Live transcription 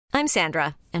I'm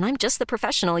Sandra, and I'm just the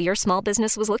professional your small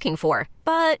business was looking for.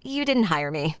 But you didn't hire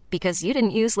me because you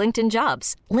didn't use LinkedIn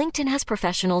Jobs. LinkedIn has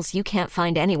professionals you can't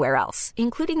find anywhere else,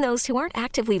 including those who aren't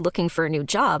actively looking for a new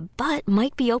job, but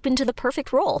might be open to the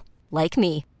perfect role, like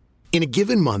me. In a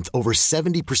given month, over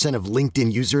 70% of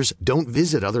LinkedIn users don't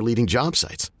visit other leading job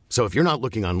sites. So if you're not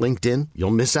looking on LinkedIn,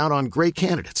 you'll miss out on great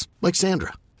candidates like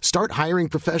Sandra. Start hiring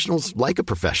professionals like a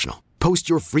professional. Post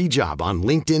your free job on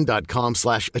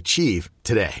linkedin.com/achieve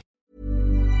today.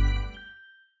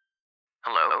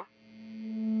 Hello?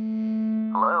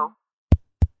 Hello?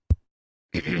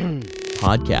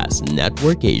 Podcast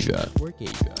Network Asia.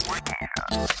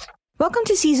 Welcome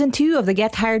to Season 2 of the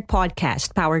Get Hired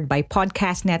podcast, powered by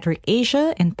Podcast Network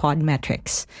Asia and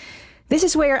Podmetrics. This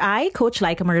is where I, Coach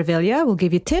Laika Maravilla, will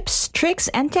give you tips, tricks,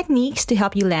 and techniques to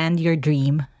help you land your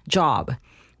dream job.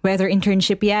 Whether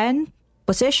internship yan,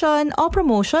 position, or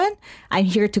promotion, I'm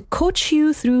here to coach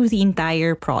you through the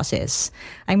entire process.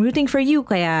 I'm rooting for you,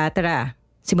 kaya tara,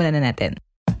 simulan na natin.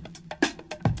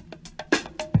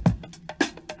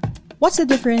 What's the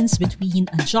difference between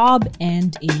a job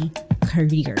and a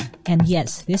career? And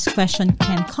yes, this question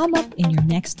can come up in your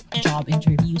next job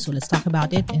interview, so let's talk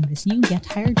about it in this new Get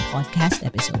Hired podcast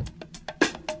episode.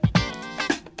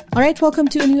 Alright, welcome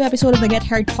to a new episode of the Get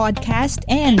Hired podcast,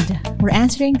 and we're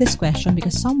answering this question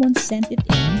because someone sent it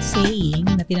in saying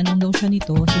na tinanong daw siya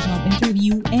nito sa job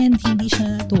interview and hindi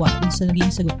siya natuwa dun sa naging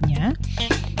sagot niya.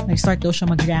 Nag-start daw siya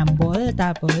mag-ramble,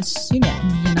 tapos yun nga,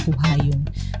 hindi niya nakuha yung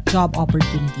job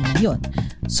opportunity na yun.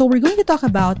 So we're going to talk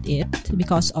about it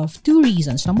because of two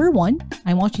reasons. Number one,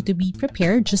 I want you to be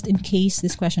prepared just in case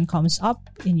this question comes up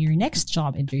in your next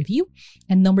job interview.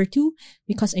 And number two,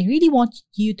 because I really want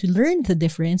you to learn the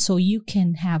difference so you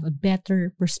can have a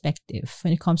better perspective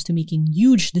when it comes to making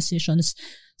huge decisions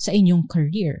sa inyong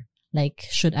career. Like,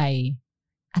 should I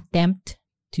attempt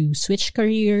to switch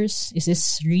careers? Is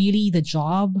this really the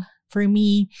job for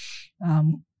me?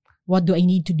 What do I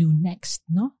need to do next?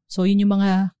 No? So, yun yung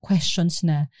mga questions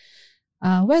na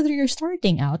whether you're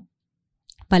starting out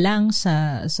pa lang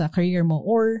sa career mo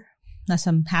or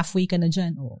nasa halfway ka na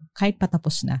dyan o kahit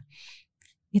patapos na,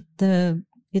 it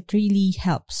really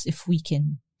helps if we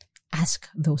can ask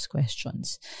those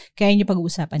questions. Kaya yung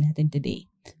pag-uusapan natin today.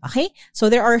 Okay? So,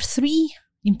 there are three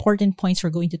important points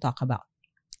we're going to talk about.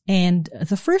 And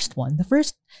the first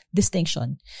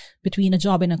distinction between a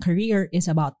job and a career is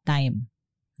about time.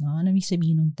 No? Ano may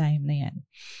sabihin ng time na yan?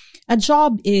 A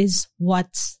job is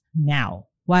what's now,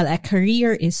 while a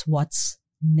career is what's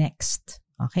next.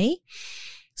 Okay?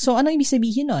 So, ano ibig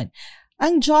sabihin nun?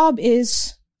 Ang job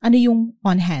is, ano yung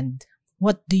on hand?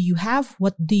 What do you have?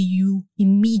 What do you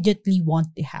immediately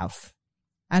want to have?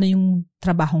 Ano yung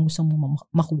trabahong gusto mo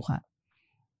makuha?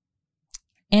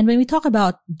 And when we talk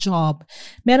about job,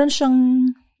 meron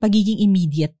siyang pagiging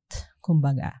immediate,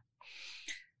 kumbaga.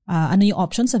 Ano yung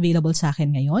options available sa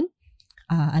akin ngayon?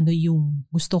 Ano yung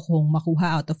gusto kong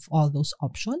makuha out of all those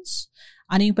options?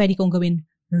 Ano yung pwede kong gawin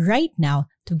right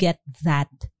now to get that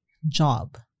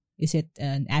job? Is it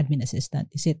an admin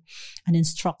assistant? Is it an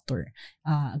instructor?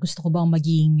 Gusto ko bang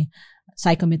maging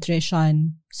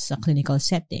psychometrician sa clinical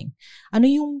setting? Ano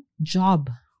yung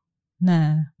job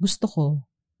na gusto ko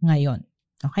ngayon?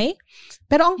 Okay?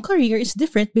 Pero ang career is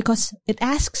different because it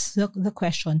asks the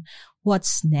question,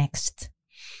 what's next?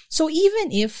 So even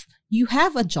if you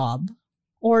have a job,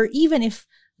 or even if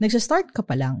nagsastart ka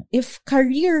pa lang, if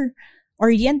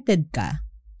career-oriented ka,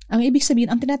 ang ibig sabihin,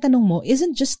 ang tinatanong mo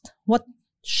isn't just what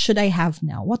should I have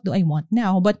now? What do I want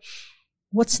now? But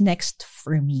what's next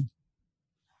for me?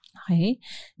 Okay?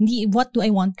 Hindi what do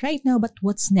I want right now, but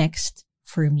what's next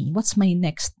for me? What's my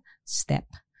next step?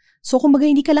 So, kung baga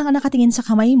hindi ka lang nakatingin sa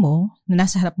kamay mo na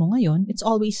nasa harap mo ngayon, it's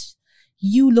always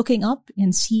you looking up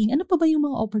and seeing ano pa ba yung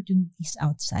mga opportunities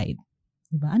outside.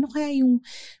 Diba? Ano kaya yung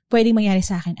pwedeng mangyari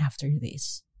sa akin after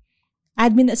this?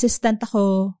 Admin assistant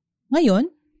ako ngayon,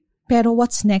 pero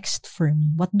what's next for me?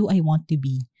 What do I want to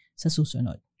be sa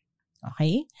susunod?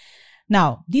 Okay?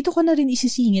 Now, dito ko na rin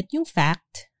isisingit yung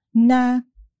fact na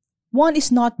one is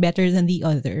not better than the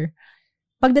other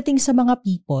pagdating sa mga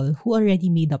people who already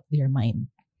made up their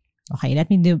mind. Okay,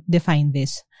 let me define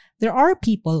this. There are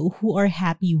people who are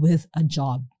happy with a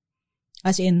job.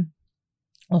 As in,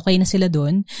 okay na sila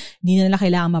dun. Hindi nila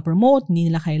kailangan ma-promote, hindi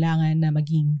nila kailangan na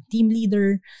maging team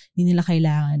leader, hindi nila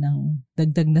kailangan ng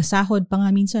dagdag na sahod pa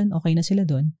nga minsan, okay na sila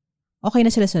dun. Okay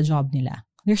na sila sa job nila.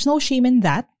 There's no shame in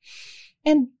that.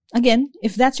 And again,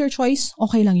 if that's your choice,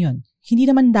 okay lang yun.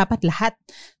 Hindi naman dapat lahat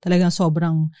talagang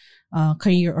sobrang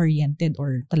career-oriented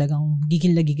or talagang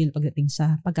gigil na gigil pagdating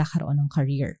sa pagkakaroon ng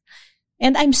career.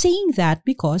 And I'm saying that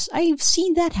because I've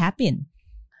seen that happen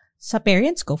sa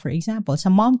parents ko, for example,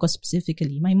 sa mom ko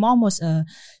specifically, my mom was a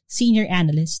senior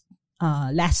analyst.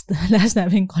 Last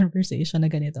namin conversation na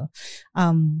ganito.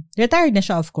 Retired na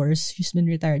siya, of course. She's been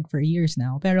retired for years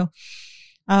now. Pero,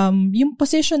 yung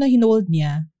position na hinold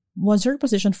niya was her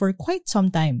position for quite some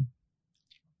time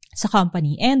sa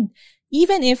company. And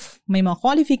even if may mga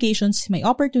qualifications, may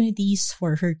opportunities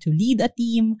for her to lead a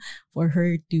team, for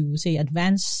her to, say,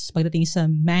 advance pagdating sa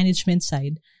management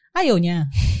side, ayaw niya,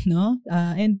 no?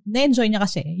 And na-enjoy niya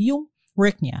kasi yung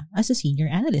work niya as a senior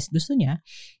analyst. Gusto niya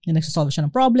na nagsasolve siya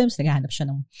ng problems, naghahanap siya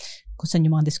ng kung saan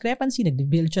yung mga discrepancy,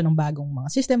 nag-build siya ng bagong mga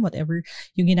system, whatever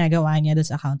yung ginagawa niya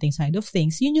sa accounting side of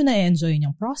things, yun yung na-enjoy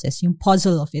niyang process, yung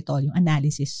puzzle of it all, yung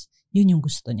analysis, yun yung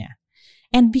gusto niya.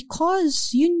 And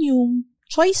because yun yung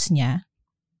choice niya,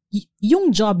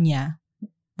 yung job niya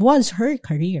was her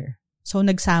career. So,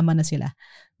 nagsama na sila.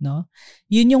 No?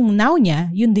 Yun yung now niya,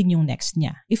 yun din yung next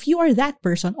niya. If you are that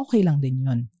person, okay lang din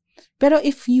yun. Pero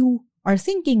if you are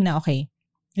thinking na, okay,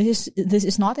 this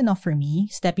is not enough for me,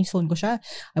 stepping stone ko siya,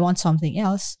 I want something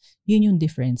else, yun yung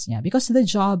difference niya. Because the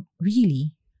job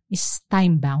really is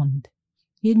time-bound.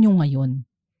 Yun yung ngayon.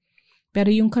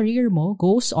 Pero yung career mo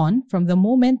goes on from the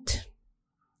moment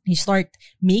you start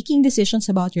making decisions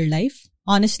about your life.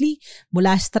 Honestly,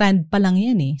 mula strand pa lang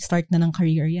yan eh. Start na ng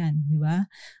career yan, di ba?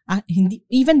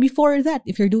 Even before that,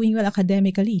 if you're doing well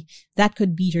academically, that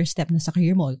could be your step na sa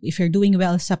career mo. If you're doing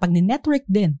well sa pag-network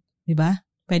din, di ba?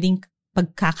 Pwedeng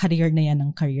pagka-career na yan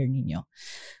ng career ninyo.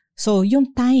 So,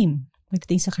 yung time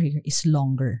pagdating sa career is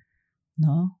longer,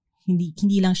 no?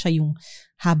 Hindi lang siya yung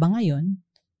haba ngayon,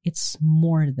 it's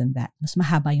more than that. Mas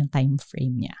mahaba yung time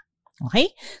frame niya.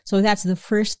 Okay? So that's the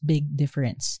first big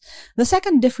difference. The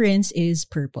second difference is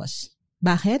purpose.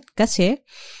 Bakit? Kasi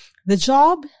the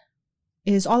job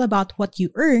is all about what you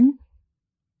earn,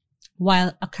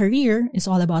 while a career is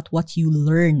all about what you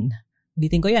learn.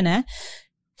 Ulitin ko yan, eh?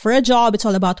 For a job, it's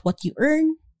all about what you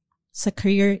earn. Sa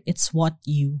career, it's what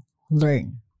you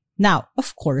learn. Now,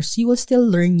 of course, you will still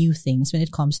learn new things when it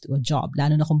comes to a job,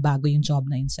 lalo na kung bago yung job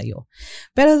na yun sa'yo.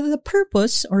 Pero the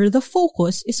purpose or the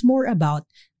focus is more about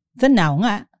the now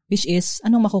nga, which is,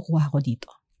 anong makukuha ko dito?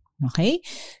 Okay?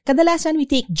 Kadalasan, we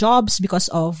take jobs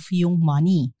because of yung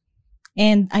money.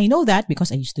 And I know that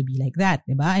because I used to be like that,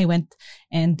 diba? I went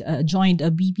and joined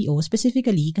a BPO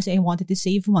specifically kasi I wanted to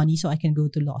save money so I can go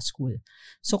to law school.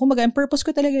 So, kumbaga, ang purpose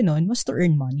ko talaga noon was to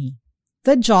earn money.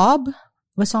 The job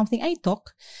was something I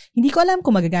took. Hindi ko alam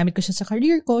kung magagamit ko siya sa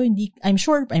career ko.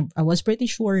 I was pretty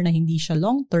sure na hindi siya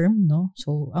long-term, no?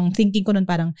 So, ang thinking ko noon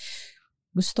parang,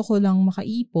 gusto ko lang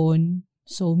makaipon,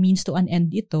 so means to an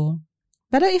end ito.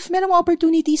 Pero if meron mga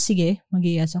opportunities, sige,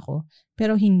 mag-i-yes ako.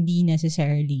 Pero hindi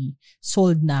necessarily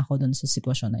sold na ako dun sa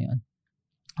sitwasyon na yun.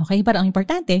 Okay, parang ang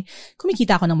importante,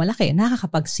 kumikita ako ng malaki,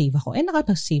 nakakapag-save ako,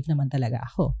 nakapag-save naman talaga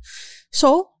ako.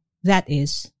 So, that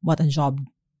is what a job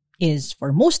is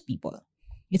for most people.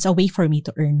 It's a way for me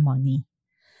to earn money.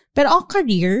 Pero ang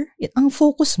career, ang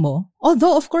focus mo,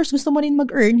 although of course gusto mo rin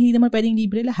mag-earn, hindi naman pwedeng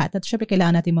libre lahat at syempre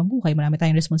kailangan natin mabuhay, marami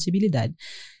tayong responsibilidad.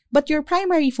 But your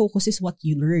primary focus is what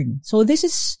you learn. So this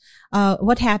is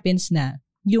what happens na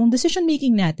yung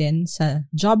decision-making natin sa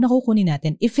job na kukunin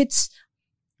natin, if it's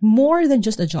more than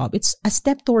just a job, it's a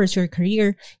step towards your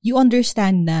career, you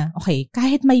understand na, okay,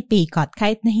 kahit may pay cut,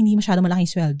 kahit na hindi masyado malaking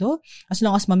sweldo, as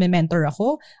long as ma-mentor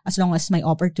ako, as long as may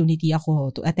opportunity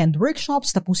ako to attend workshops,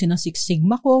 tapusin ng Six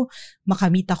Sigma ko,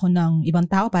 makamit ako ng ibang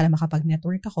tao para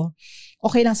makapag-network ako,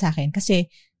 okay lang sa akin. Kasi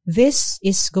this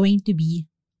is going to be,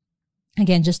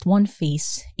 again, just one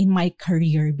phase in my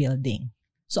career building.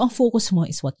 So, ang focus mo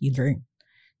is what you learn.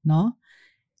 No?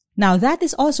 Now, that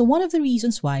is also one of the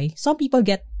reasons why some people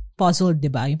get puzzled,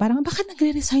 diba? Yung parang, bakit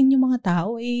nagre-resign yung mga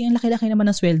tao? Ang laki-laki naman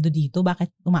ng sweldo dito.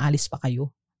 Bakit umaalis pa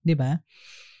kayo? Diba?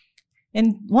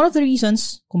 And one of the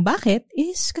reasons kung bakit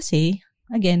is kasi,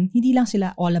 again, hindi lang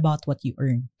sila all about what you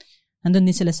earn. Nandun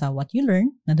din sila sa what you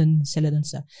learn. Nandun sila dun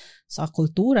sa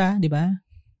kultura, diba?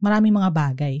 Maraming mga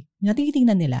bagay na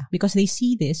tinitingnan nila because they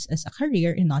see this as a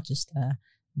career and not just a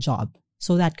job.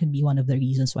 So that could be one of the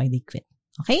reasons why they quit.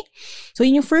 Okay? So,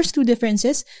 in yung first two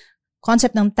differences,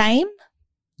 concept ng time,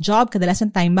 job,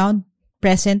 kadalasan time-bound,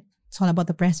 present, it's all about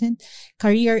the present.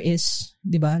 Career is,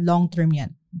 di ba, long-term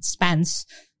yan. It spans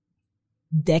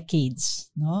decades,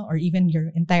 no? Or even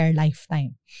your entire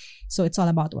lifetime. So, it's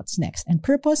all about what's next. And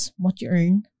purpose, what you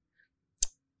earn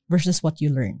versus what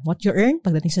you learn. What you earn,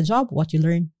 pagdating sa job, what you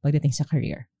learn, pagdating sa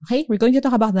career. Okay? We're going to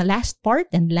talk about the last part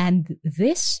and land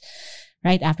this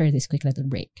right after this quick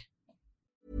little break.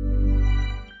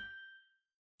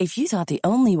 If you thought the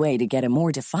only way to get a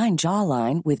more defined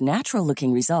jawline with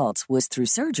natural-looking results was through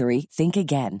surgery, think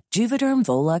again. Juvederm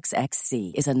Volux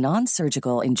XC is a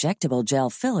non-surgical injectable gel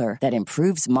filler that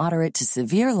improves moderate to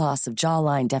severe loss of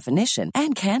jawline definition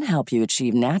and can help you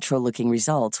achieve natural-looking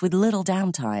results with little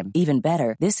downtime. Even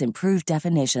better, this improved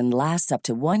definition lasts up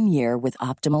to 1 year with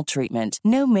optimal treatment.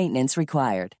 No maintenance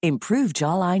required. Improve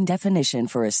jawline definition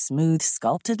for a smooth,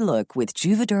 sculpted look with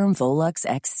Juvederm Volux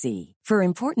XC. For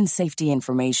important safety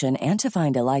information and to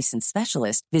find a licensed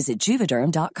specialist, visit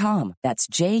Juvederm.com. That's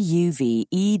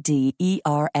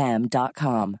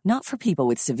JUVEDERM.com. Not for people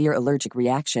with severe allergic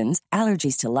reactions,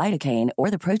 allergies to lidocaine,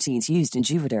 or the proteins used in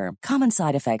Juvederm. Common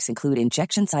side effects include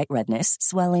injection site redness,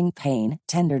 swelling, pain,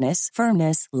 tenderness,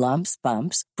 firmness, lumps,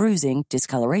 bumps, bruising,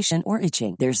 discoloration, or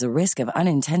itching. There's a risk of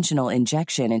unintentional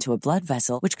injection into a blood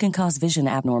vessel, which can cause vision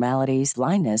abnormalities,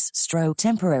 blindness, stroke,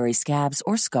 temporary scabs,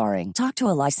 or scarring. Talk to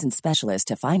a licensed specialist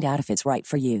to find out if it's right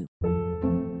for you.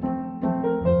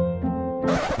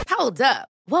 Hold up.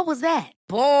 What was that?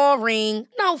 Boring.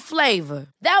 No flavor.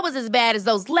 That was as bad as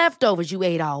those leftovers you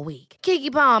ate all week.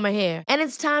 Keke Palmer here, and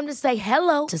it's time to say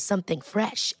hello to something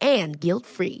fresh and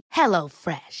guilt-free. Hello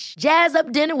Fresh. Jazz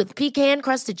up dinner with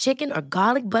pecan-crusted chicken or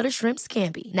garlic butter shrimp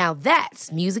scampi. Now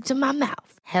that's music to my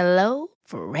mouth. Hello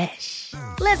Fresh.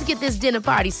 Let's get this dinner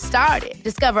party started.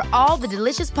 Discover all the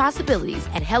delicious possibilities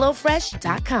at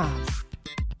HelloFresh.com.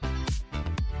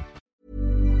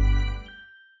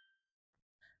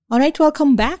 All right,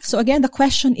 welcome back. So again, the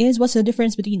question is, what's the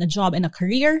difference between a job and a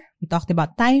career? We talked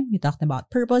about time, we talked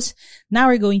about purpose. Now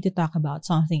we're going to talk about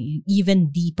something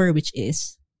even deeper, which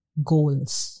is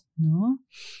goals. No?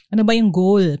 Ano ba yung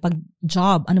goal? Pag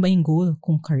job, ano ba yung goal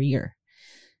kung career?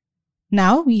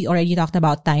 Now, we already talked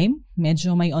about time.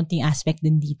 Medyo may onting aspect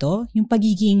din dito. Yung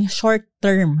pagiging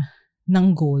short-term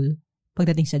ng goal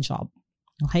pagdating sa job.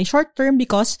 Okay? Short-term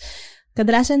because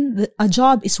kadalasan, a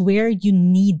job is where you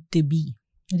need to be.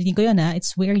 Ulitin ko yun,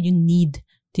 it's where you need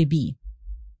to be.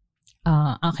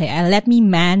 Okay, let me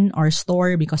man our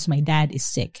store because my dad is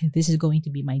sick. This is going to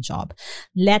be my job.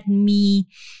 Let me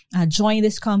join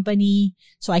this company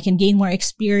so I can gain more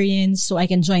experience, so I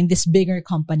can join this bigger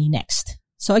company next.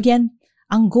 So again,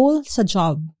 ang goal sa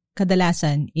job,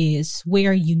 kadalasan, is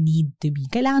where you need to be.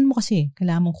 Kailangan mo kasi.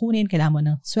 Kailangan mong kunin, kailangan mo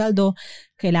ng sweldo,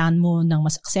 kailangan mo ng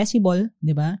mas accessible,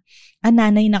 di ba?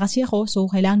 Nanay na kasi ako, so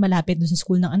kailangan malapit doon sa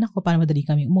school ng anak ko para madali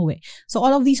kami umuwi. So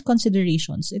all of these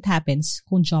considerations, it happens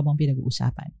kung job ang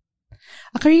pinag-uusapan.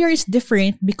 A career is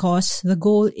different because the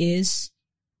goal is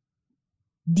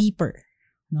deeper.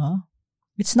 No?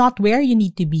 It's not where you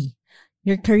need to be.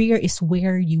 Your career is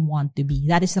where you want to be.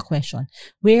 That is the question.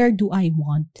 Where do I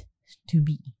want to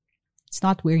be? It's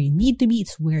not where you need to be,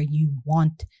 it's where you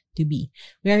want to be.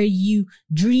 Where you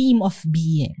dream of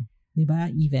being. Diba?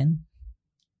 Even.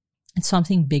 It's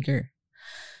something bigger.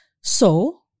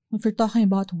 So, if we're talking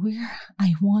about where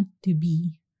I want to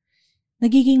be,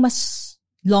 nagiging mas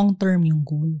long-term yung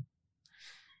goal.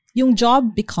 Yung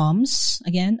job becomes,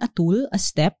 again, a tool, a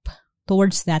step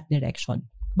towards that direction.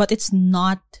 But it's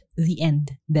not the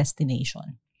end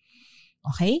destination.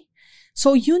 Okay?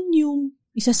 So, yun yung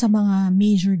isa sa mga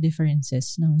major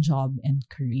differences ng job and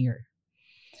career.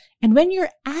 And when you're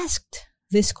asked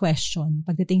this question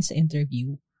pagdating sa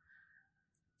interview,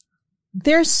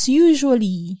 there's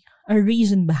usually a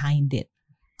reason behind it.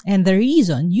 And the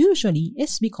reason usually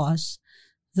is because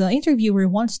the interviewer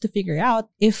wants to figure out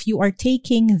if you are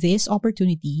taking this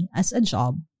opportunity as a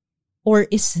job or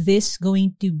is this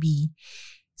going to be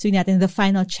the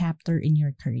final chapter in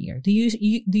your career. Do you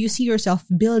see yourself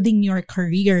building your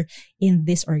career in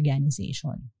this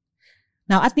organization?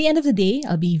 Now, at the end of the day,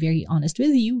 I'll be very honest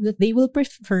with you that they will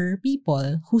prefer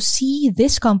people who see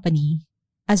this company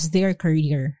as their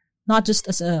career, not just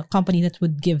as a company that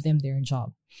would give them their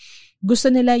job.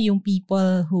 Gusto nila yung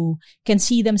people who can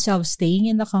see themselves staying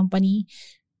in the company,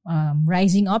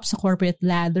 rising up sa corporate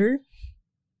ladder,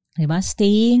 diba?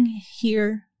 Staying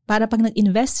here. Para pag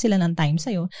nag-invest sila ng time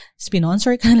sa'yo,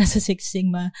 sponsor ka nila sa Six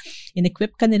Sigma,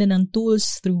 in-equip ka nila ng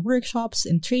tools through workshops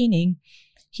and training,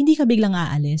 hindi ka biglang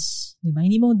aalis. Diba?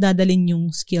 Hindi mo dadalhin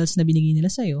yung skills na binigay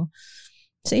nila sa'yo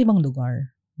sa ibang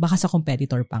lugar. Baka sa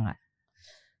competitor pa nga.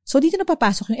 So, dito na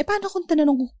papasok yung, paano kung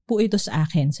tanong po ito sa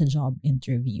akin sa job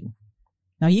interview?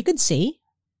 Now, you could say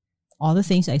all the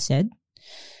things I said.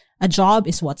 A job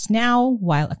is what's now,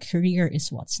 while a career is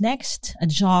what's next. A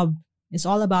job is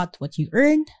all about what you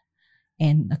earn,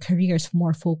 and a career is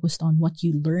more focused on what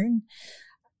you learn.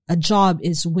 A job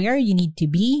is where you need to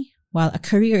be, while a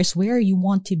career is where you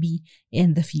want to be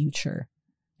in the future.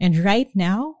 And right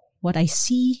now, what I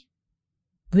see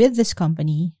with this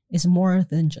company is more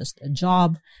than just a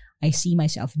job. I see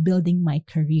myself building my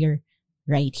career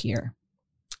right here.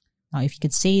 Now, if you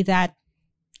could say that,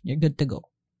 you're good to go.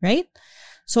 Right?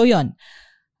 So, yun.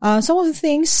 Some of the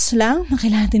things lang na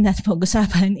kailangan natin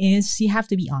pag-usapan is you have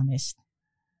to be honest.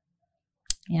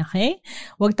 Okay?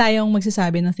 Huwag tayong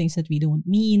magsasabi ng things that we don't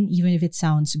mean, even if it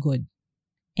sounds good.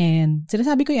 And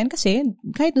sinasabi ko yan kasi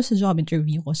kahit doon sa job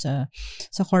interview ko sa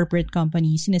corporate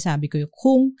company, sinasabi ko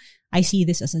kung I see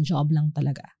this as a job lang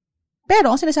talaga.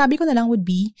 Pero ang sinasabi ko na lang would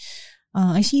be,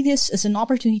 I see this as an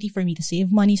opportunity for me to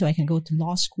save money so I can go to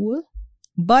law school.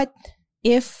 But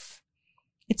if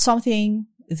it's something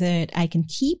that I can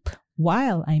keep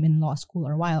while I'm in law school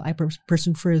or while I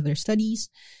pursue further studies,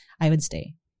 I would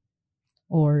stay.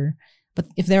 But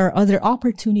if there are other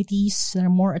opportunities that are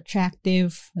more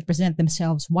attractive that present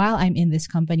themselves while I'm in this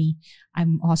company,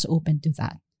 I'm also open to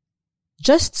that.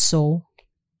 Just so,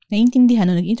 naiintindihan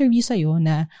nung nag-interview sa'yo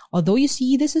na although you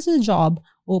see this as a job,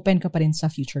 open ka pa rin sa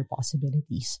future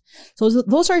possibilities. So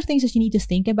those are things that you need to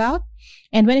think about.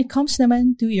 And when it comes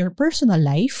naman to your personal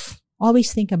life,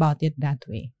 always think about it that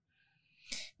way.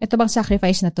 Ito bang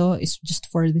sacrifice na to is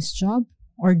just for this job?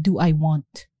 Or do I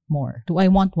want more? Do I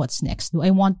want what's next? Do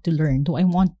I want to learn? Do I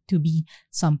want to be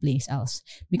someplace else?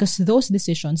 Because those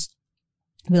decisions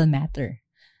will matter.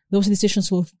 Those decisions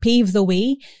will pave the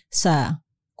way sa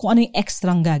kung ano yung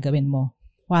extrang gagawin mo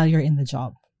while you're in the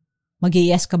job.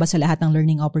 Mag-yes ka ba sa lahat ng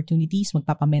learning opportunities?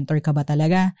 Magpapamentor ka ba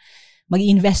talaga?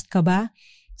 Mag-invest ka ba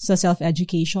sa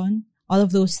self-education? All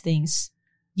of those things,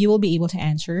 you will be able to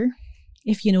answer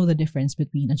if you know the difference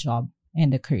between a job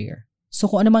and a career.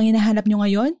 So kung ano mang hinahanap nyo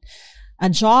ngayon, a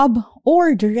job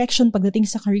or direction pagdating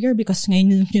sa career, because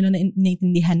ngayon yun na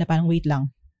naiintindihan na parang wait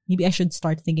lang. Maybe I should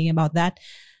start thinking about that.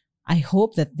 I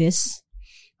hope that this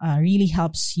really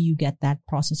helps you get that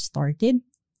process started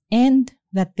and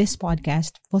that this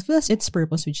podcast fulfills its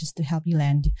purpose, which is to help you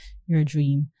land your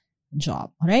dream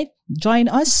job. All right? Join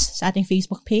us sa ating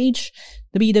Facebook page,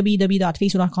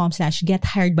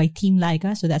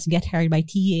 www.facebook.com/gethiredbyteamlyca. So that's Get Hired by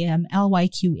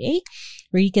TAMLYQA,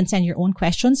 where you can send your own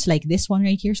questions like this one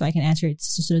right here so I can answer it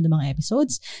sa susunod na mga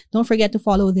episodes. Don't forget to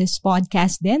follow this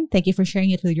podcast then. Thank you for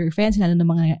sharing it with your friends, lalo na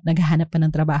mga naghahanap pa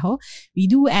ng trabaho. We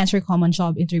do answer common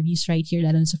job interviews right here,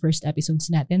 lalo na sa first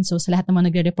episodes natin. So sa lahat ng mga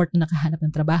nagre-report na nakahanap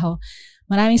ng trabaho,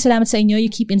 maraming salamat sa inyo.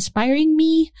 You keep inspiring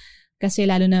me. Kasi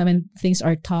lalo na when things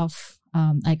are tough,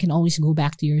 I can always go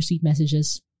back to your sweet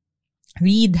messages.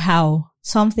 Read how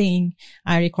something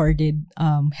I recorded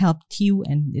helped you,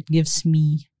 and it gives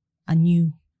me a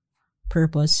new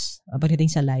purpose pagdating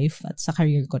sa life at sa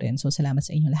career ko rin. So, salamat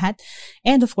sa inyo lahat.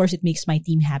 And of course, it makes my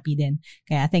team happy din.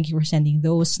 Kaya thank you for sending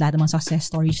those. Lahat ng mga success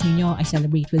stories ninyo, I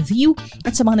celebrate with you.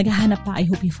 At sa mga naghahanap pa, I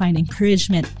hope you find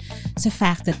encouragement sa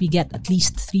fact that we get at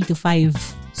least 3 to 5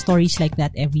 stories like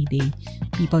that every day.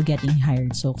 People getting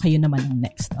hired. So, kayo naman ang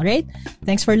next. Alright?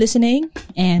 Thanks for listening,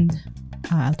 and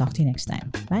I'll talk to you next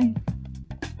time. Bye!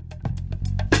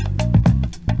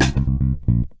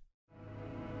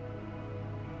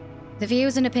 The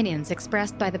views and opinions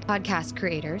expressed by the podcast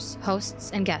creators, hosts,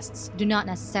 and guests do not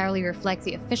necessarily reflect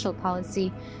the official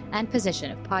policy and position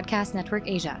of Podcast Network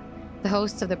Asia, the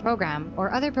hosts of the program,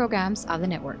 or other programs of the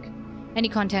network.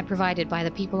 Any content provided by the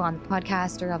people on the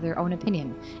podcast are of their own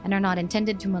opinion and are not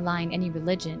intended to malign any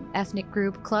religion, ethnic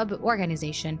group, club,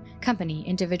 organization, company,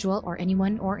 individual, or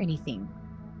anyone or anything.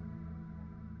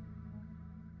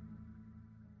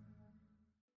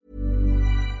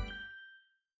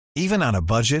 Even on a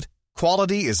budget,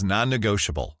 quality is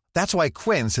non-negotiable. That's why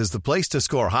Quince is the place to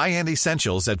score high-end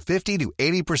essentials at 50 to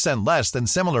 80% less than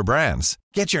similar brands.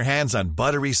 Get your hands on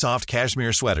buttery soft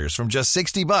cashmere sweaters from just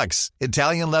 $60,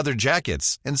 Italian leather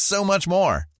jackets, and so much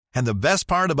more. And the best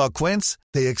part about Quince,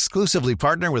 they exclusively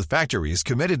partner with factories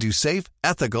committed to safe,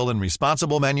 ethical, and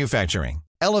responsible manufacturing.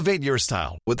 Elevate your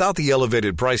style without the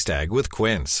elevated price tag with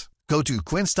Quince. Go to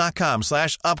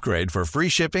quince.com/upgrade for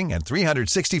free shipping and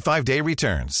 365-day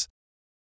returns.